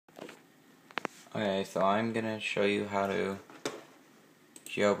Okay, so I'm gonna show you how to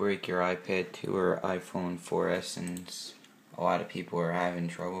jailbreak your iPad 2 or iPhone 4S, since a lot of people are having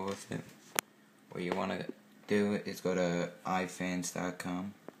trouble with it. What you want to do is go to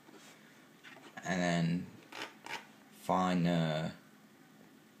iPhone.com and then find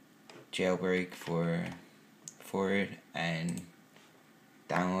jailbreak for it and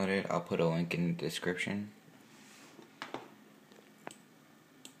download it. I'll put a link in the description.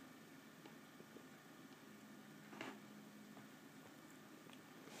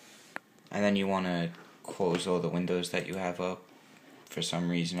 And then you want to close all the windows that you have up. For some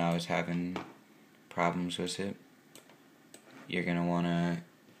reason I was having problems with it. You're going to want to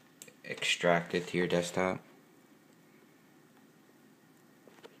extract it to your desktop.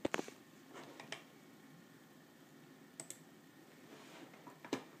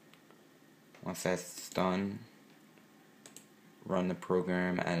 Once that's done, run the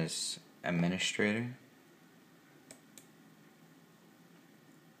program as administrator.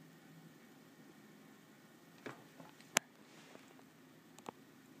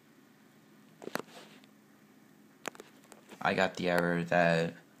 I got the error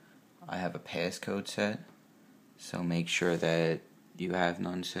that I have a passcode set, so make sure that you have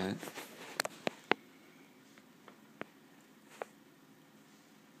none set.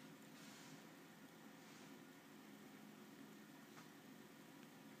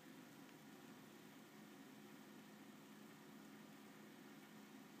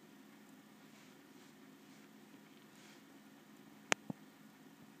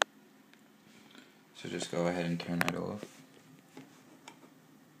 So just go ahead and turn that off.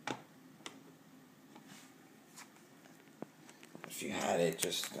 If you had it,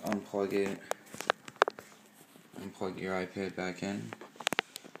 just unplug it. Unplug your iPad back in.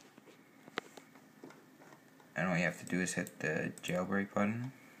 And all you have to do is hit the jailbreak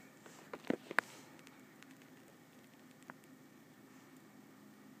button.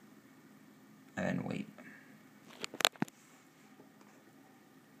 And then wait.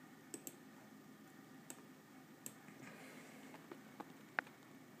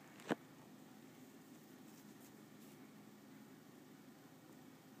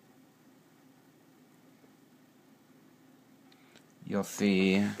 You'll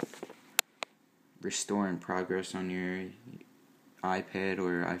see restore in progress on your iPad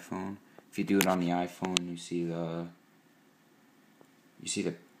or iPhone. If you do it on the iPhone, you see the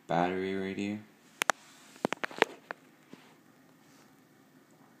battery right here.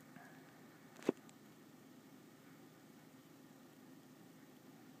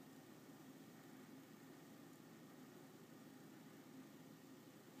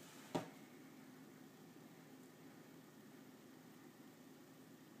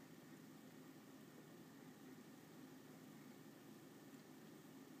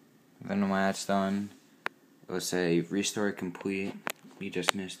 Then when that's done, it will say restore complete. You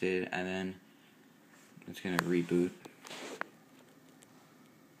just missed it, and then it's gonna reboot.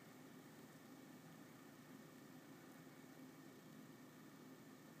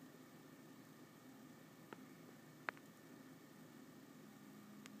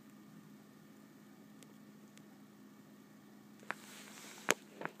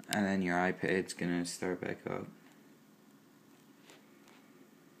 And then your iPad's gonna start back up.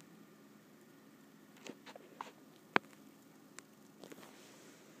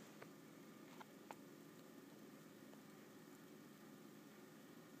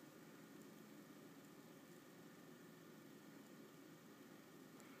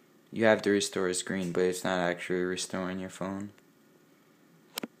 You have to restore a screen, but it's not actually restoring your phone.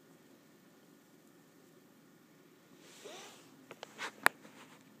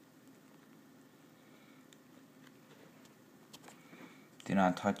 Do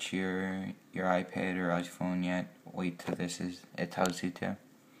not touch your iPad or iPhone yet. Wait till it tells you to.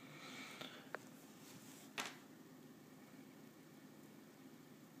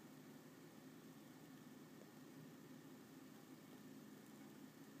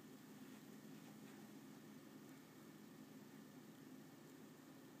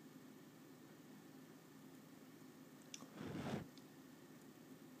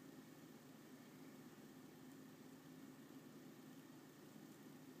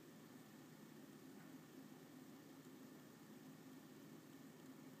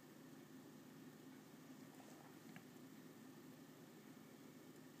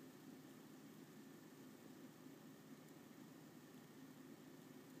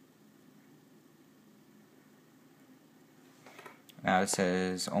 Now it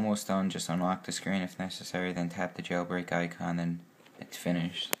says almost done, just unlock the screen if necessary, then tap the jailbreak icon, and it's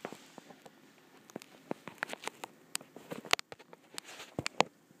finished.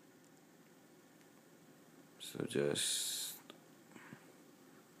 So just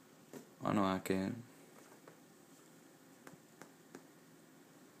unlock it.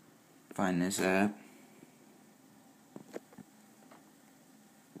 Find this app.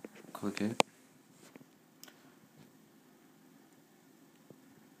 Click it.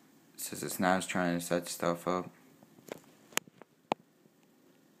 It says it's now trying to set stuff up.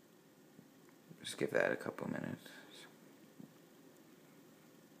 Just give that a couple minutes.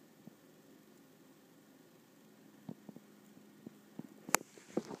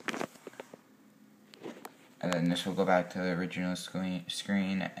 And then this will go back to the original screen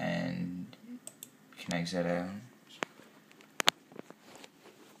and you can exit out.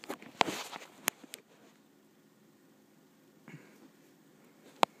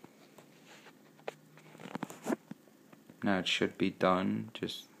 Now it should be done,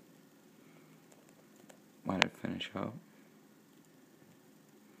 just let it finish up.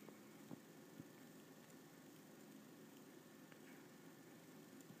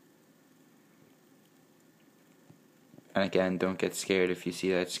 And again, don't get scared if you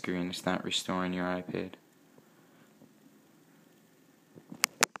see that screen. It's not restoring your iPad.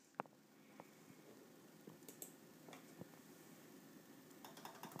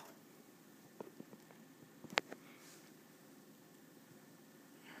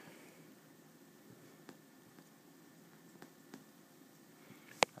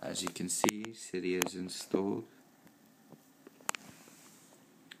 As you can see, Cydia is installed.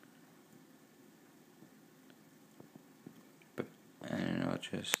 And I'll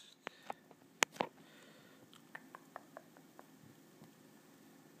just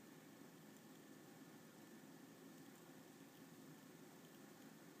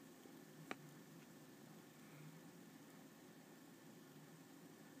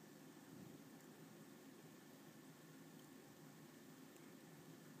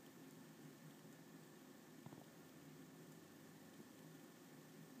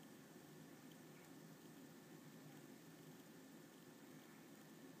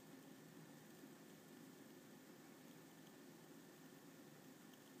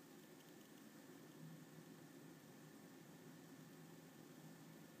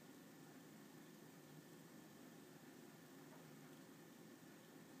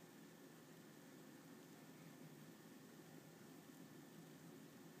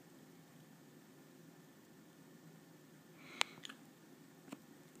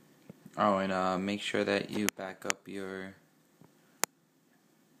make sure that you back up your